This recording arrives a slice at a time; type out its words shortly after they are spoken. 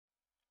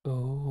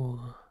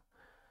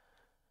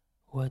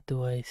What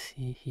do I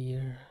see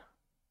here?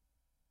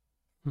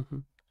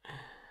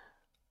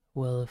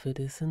 Well, if it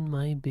isn't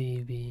my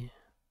baby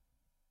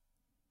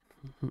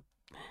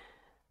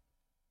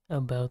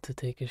about to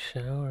take a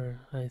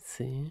shower, I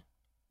see.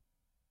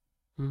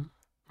 Hmm?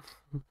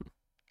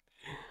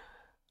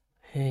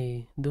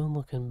 Hey, don't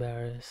look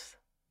embarrassed.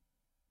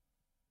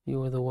 You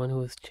were the one who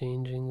was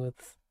changing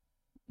with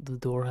the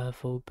door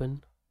half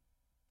open.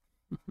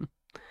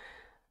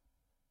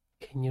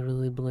 Can you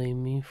really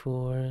blame me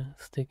for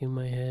sticking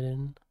my head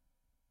in?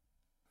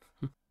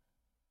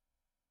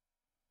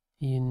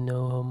 You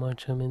know how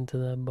much I'm into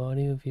that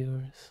body of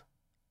yours.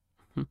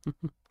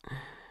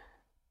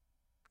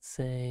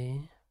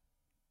 Say,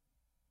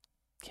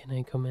 can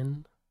I come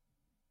in?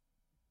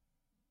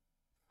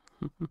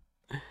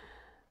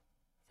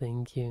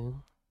 Thank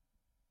you.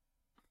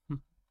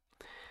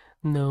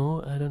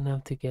 No, I don't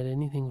have to get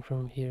anything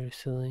from here,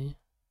 silly.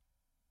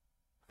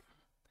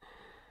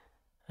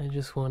 I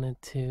just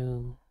wanted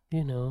to,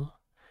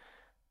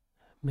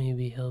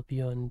 maybe help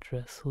you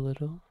undress a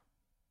little.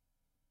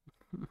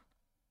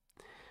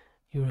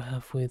 You're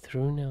halfway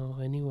through now,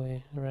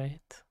 anyway,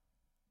 right?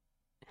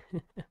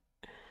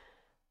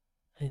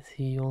 I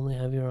see you only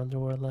have your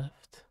underwear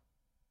left.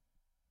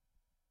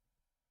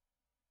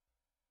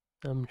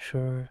 I'm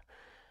sure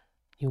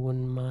you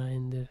wouldn't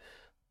mind if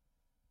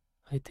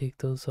I take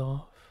those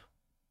off.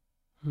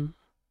 Hmm?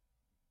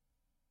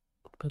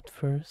 But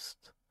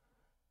first,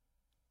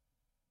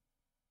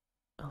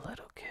 a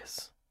little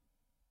kiss.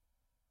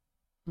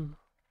 Mm,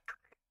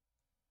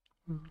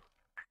 mm,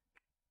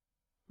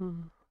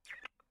 mm.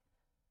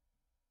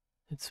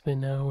 It's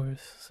been hours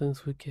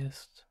since we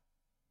kissed,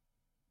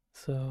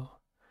 so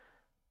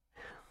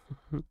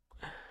I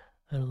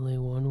only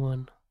want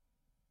one.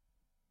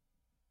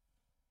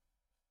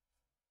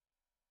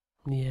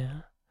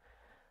 Yeah,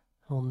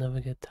 I'll never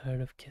get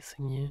tired of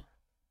kissing you.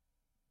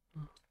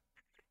 Mm,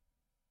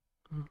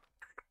 mm,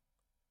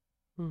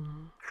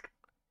 mm,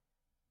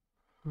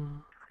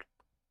 mm,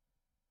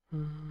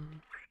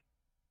 mm,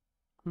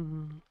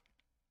 mm,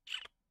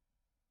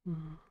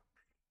 mm,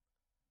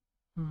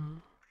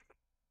 mm,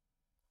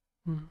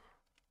 mm,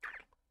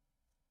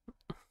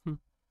 mm.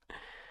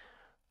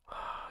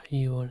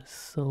 You are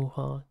so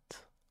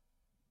hot.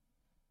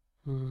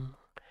 Mm.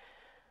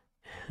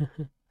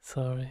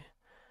 Sorry,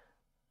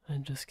 I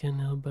just can't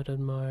help but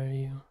admire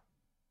you.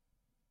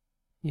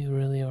 You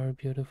really are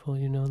beautiful,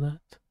 you know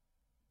that?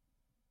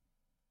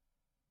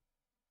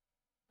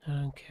 I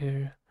don't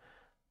care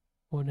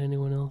what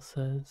anyone else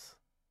says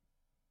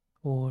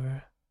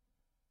or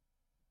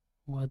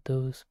what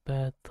those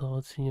bad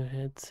thoughts in your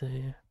head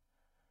say.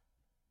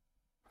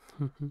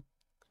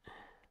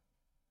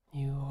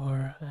 You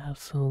are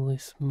absolutely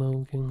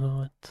smoking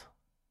hot.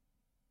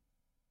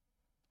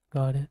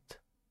 Got it?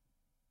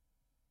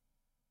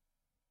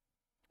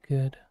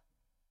 Good.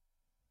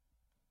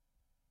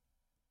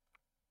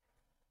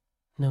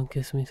 Now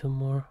kiss me some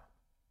more.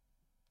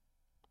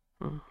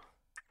 Mm,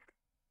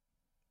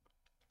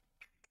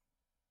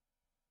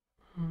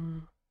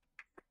 mm,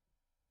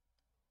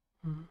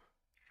 mm.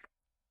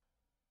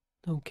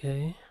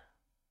 Okay,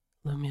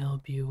 let me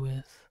help you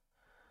with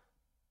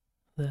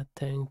that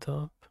tank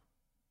top.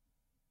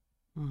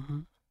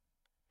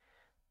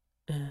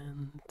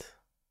 And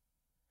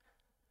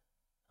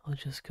I'll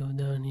just go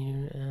down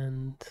here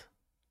and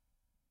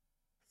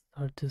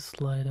start to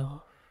slide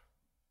off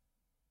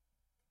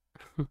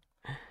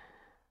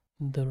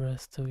the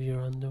rest of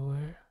your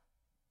underwear.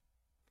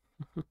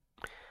 Can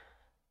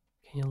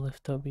you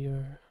lift up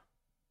your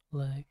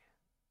leg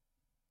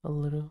a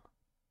little?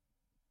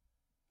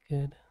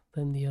 Good.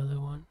 Then the other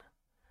one.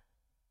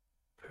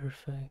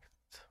 Perfect.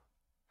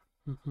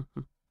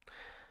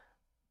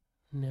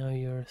 Now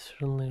you're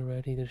certainly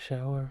ready to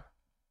shower.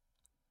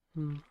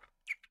 Mm,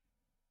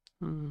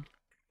 mm,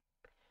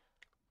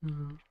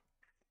 mm,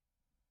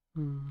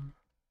 mm.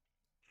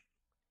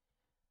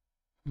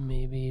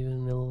 Maybe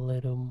even a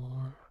little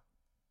more.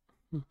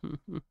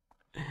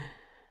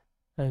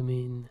 I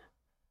mean,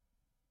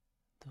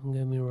 don't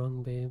get me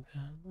wrong, babe.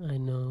 I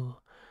know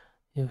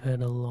you've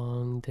had a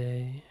long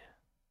day.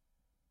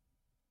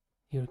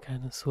 You're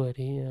kind of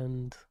sweaty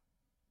and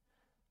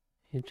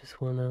you just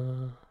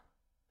wanna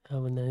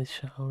have a nice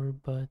shower,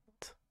 but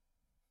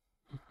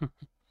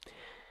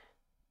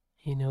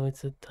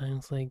it's at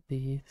times like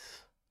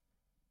these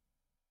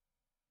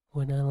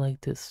when I like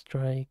to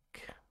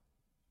strike.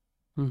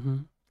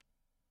 hmm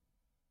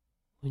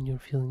When you're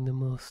feeling the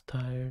most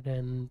tired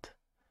and,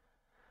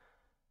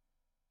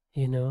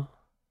 you know,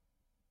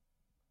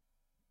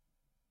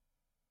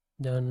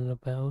 down and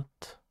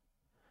about,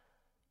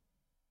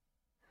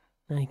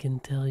 I can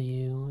tell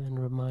you and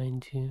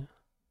remind you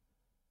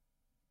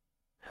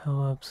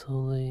how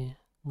absolutely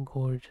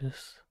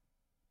gorgeous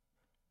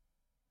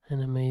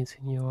and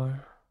amazing you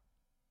are.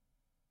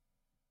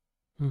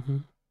 hmm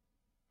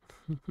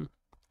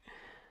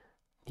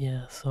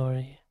Yeah,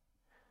 sorry.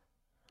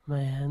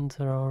 My hands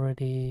are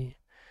already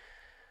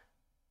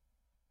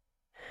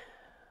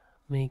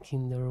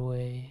making their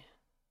way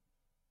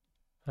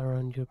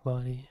around your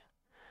body.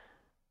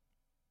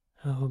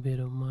 I hope you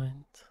don't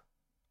mind.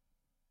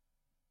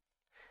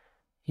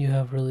 You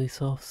have really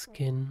soft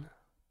skin,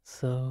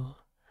 so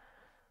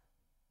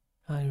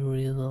I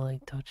really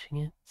like touching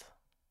it.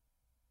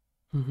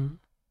 Mm-hmm.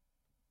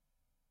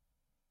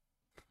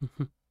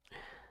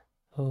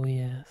 Oh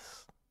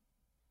yes,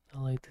 I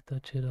like to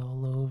touch it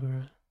all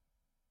over.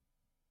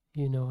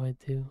 You know I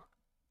do.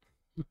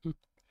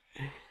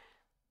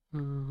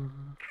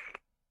 mm,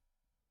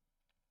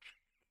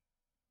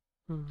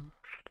 mm,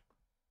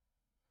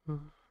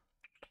 mm.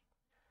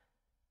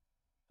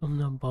 I'm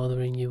not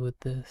bothering you with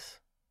this,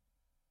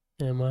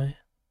 am I?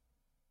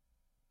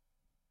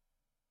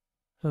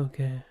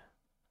 Okay,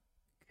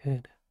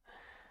 good.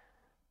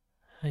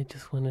 I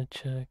just want to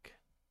check.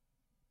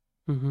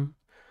 Mm-hmm.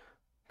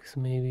 Because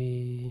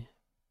maybe,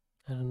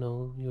 I don't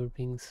know, you were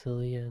being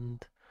silly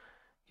and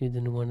you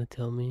didn't want to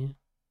tell me,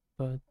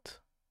 but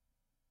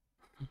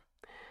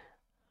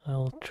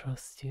I'll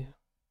trust you.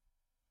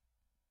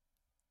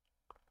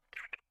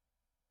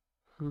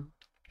 Hmm.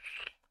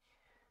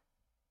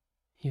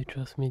 You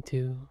trust me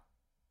too,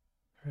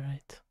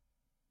 right?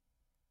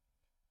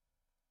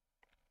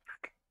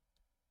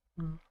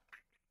 Mm,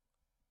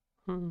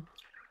 mm,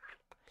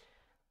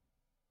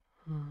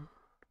 mm,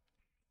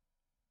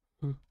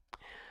 mm.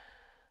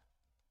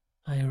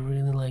 I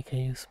really like how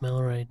you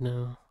smell right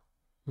now.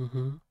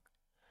 Mm-hmm.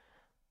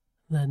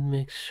 That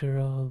mixture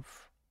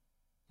of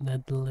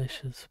that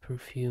delicious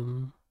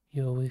perfume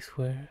you always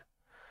wear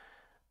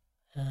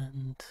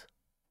and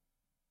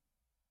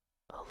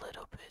a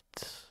little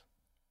bit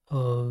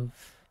of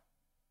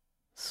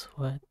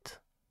sweat.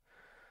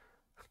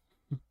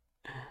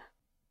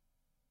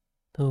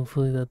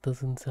 Hopefully that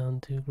doesn't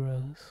sound too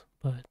gross,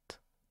 but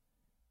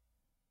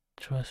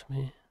trust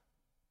me,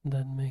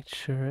 that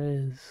mixture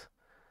is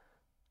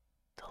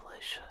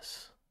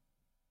delicious.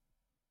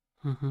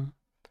 Mm-hmm.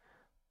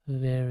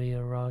 Very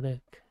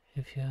erotic,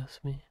 if you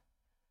ask me.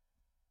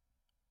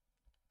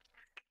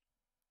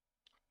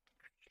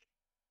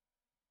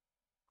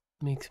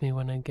 Makes me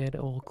want to get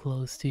all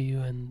close to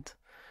you and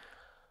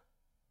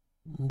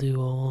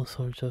do all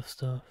sorts of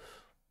stuff.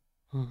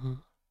 Mm-hmm.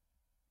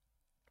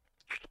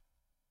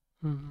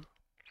 Mm-hmm.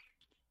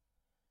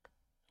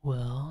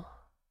 Well,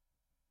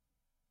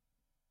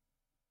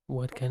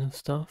 what kind of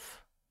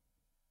stuff?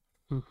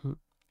 Mm-hmm.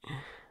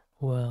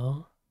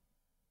 Well,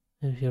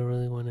 if you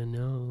really want to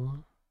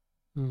know,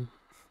 mm,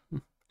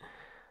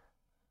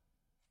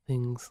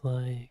 things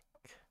like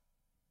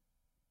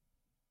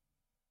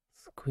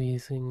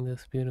squeezing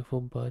this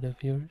beautiful butt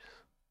of yours.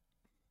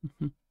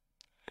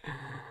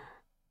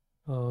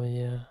 Oh,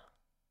 yeah,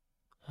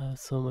 I have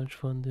so much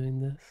fun doing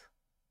this.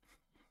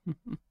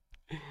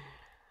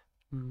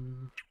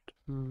 mm,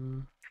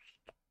 mm,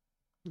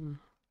 mm,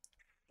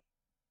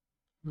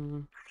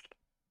 mm,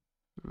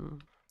 mm.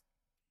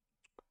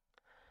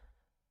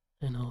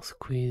 And I'll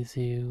squeeze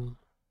you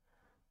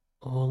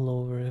all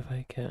over if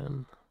I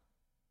can.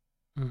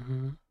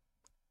 Mm-hmm.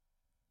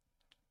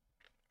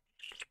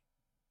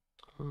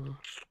 Mm,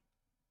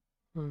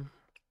 mm,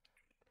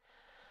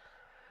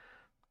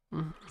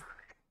 mm,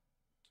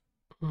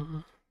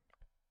 mm.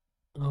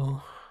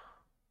 Oh,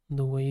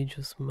 the way you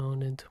just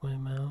moaned into my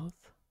mouth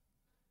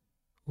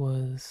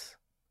was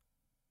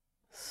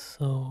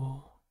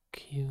so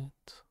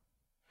cute.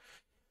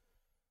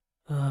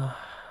 Ah,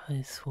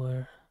 I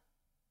swear,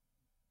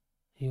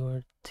 you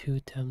are too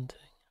tempting.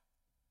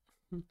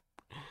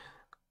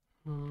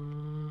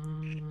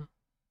 Mm,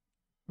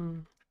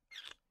 mm,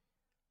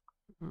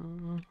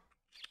 mm.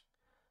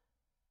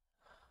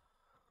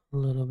 A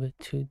little bit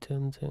too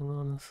tempting,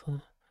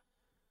 honestly.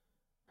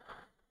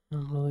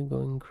 I'm really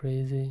going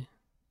crazy.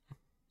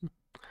 You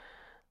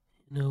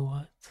know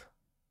what?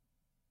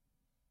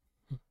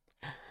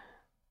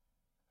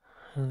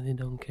 I really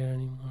don't care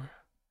anymore.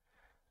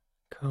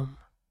 Come,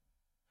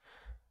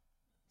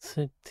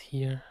 sit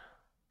here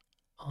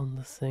on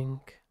the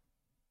sink.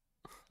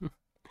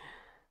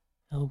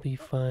 I'll be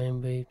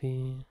fine,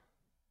 baby.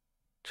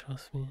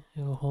 Trust me,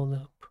 it'll hold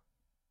up.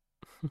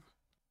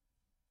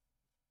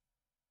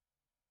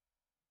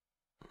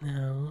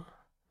 Now,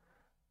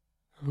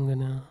 I'm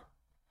gonna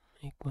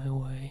make my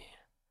way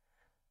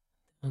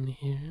down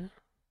here,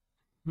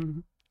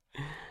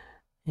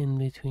 in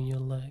between your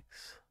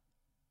legs.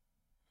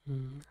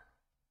 Mm,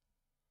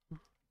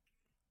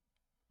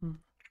 mm.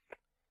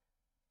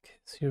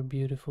 Kiss your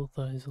beautiful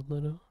thighs a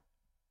little.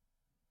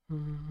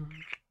 Mm,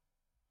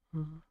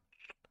 mm,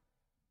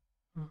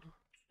 mm,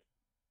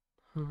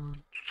 mm,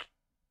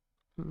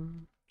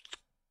 mm,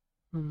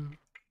 mm,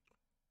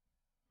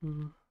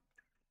 mm,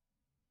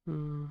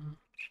 mm,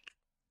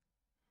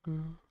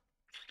 mm,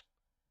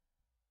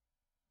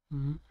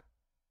 mm.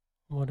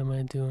 What am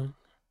I doing?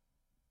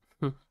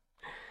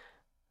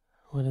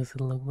 What does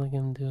it look like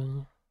I'm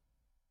doing?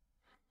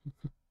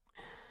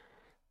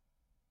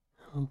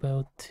 I'm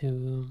about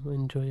to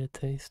enjoy a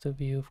taste of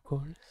you, of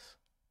course.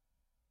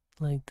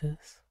 Like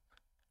this.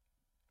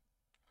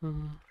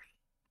 Mm,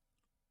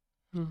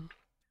 mm,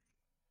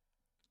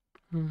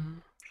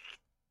 mm,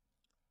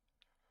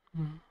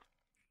 mm,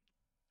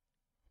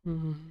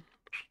 mm.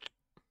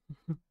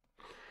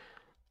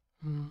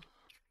 Mm.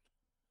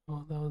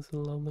 Oh, that was a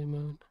lovely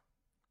mood.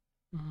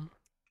 Mm.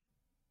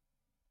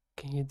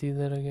 Can you do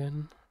that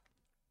again?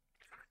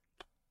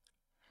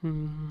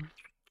 Mm.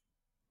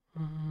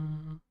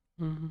 Mm.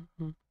 Mm.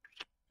 Mm.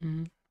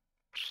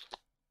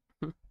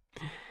 Mm.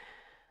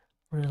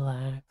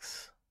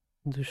 Relax.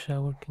 The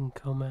shower can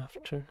come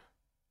after.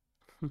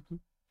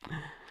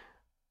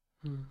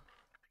 Mm.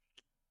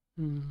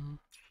 Mm.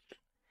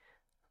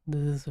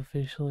 This is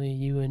officially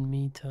you and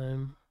me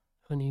time,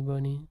 honey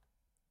bunny.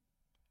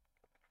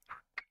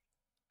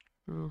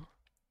 Mm.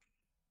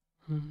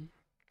 Mm.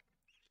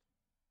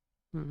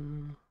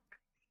 Mm.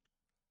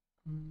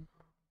 Mm.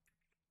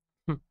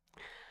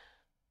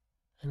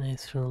 And I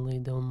certainly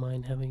don't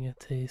mind having a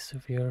taste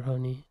of your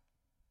honey.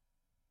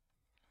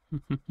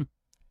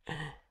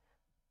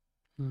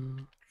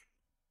 Mm.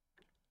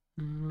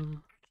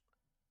 Mm.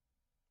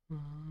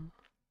 Mm.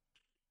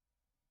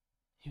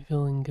 You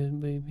feeling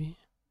good, baby?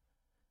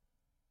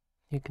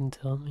 You can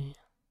tell me.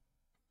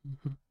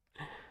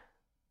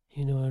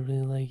 You know I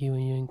really like you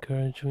when you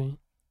encourage me.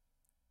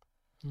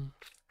 Mm.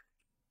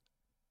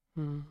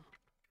 Mm.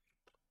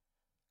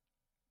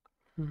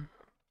 Mm.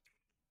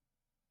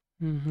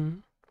 Mm-hmm.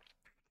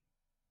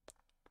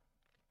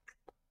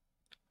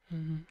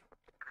 Mm.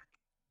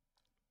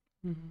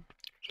 Mm.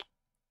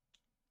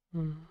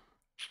 Mm.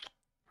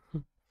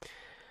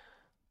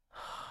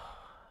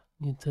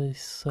 You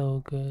taste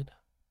so good.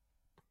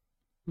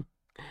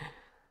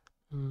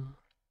 Mm.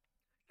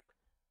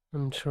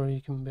 I'm sure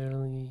you can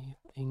barely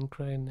think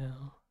right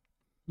now.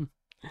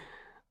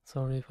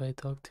 Sorry if I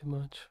talk too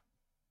much.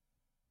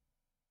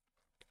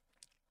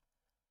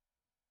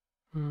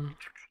 Mm.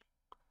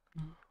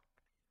 Mm.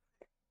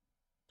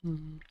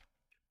 Mm.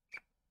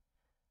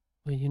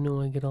 But you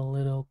know I get a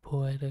little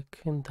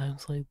poetic in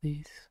times like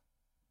these.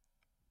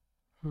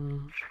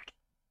 Mm.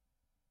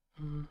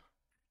 Mm.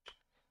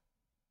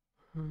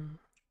 Mm.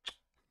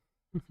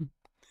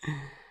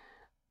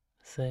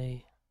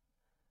 Say,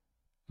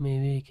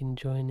 maybe I can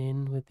join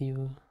in with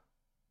you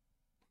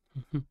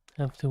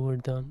after we're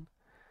done.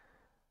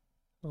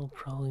 I'll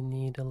probably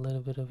need a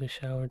little bit of a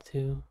shower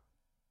too.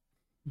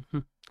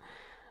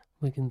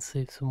 We can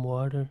save some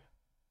water.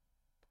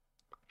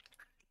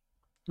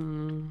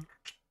 Mm.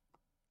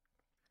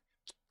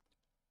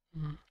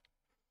 Mm.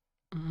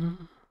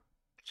 Mm.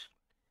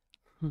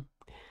 Mm.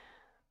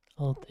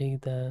 I'll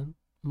take that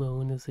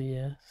moan as a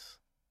yes.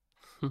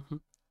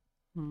 Mm.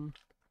 Mm.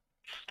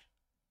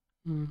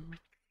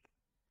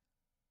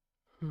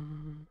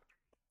 Mm.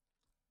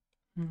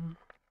 Mm.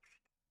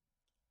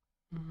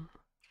 Mm.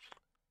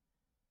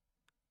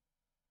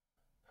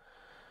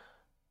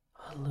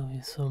 I love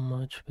you so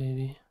much,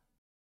 baby.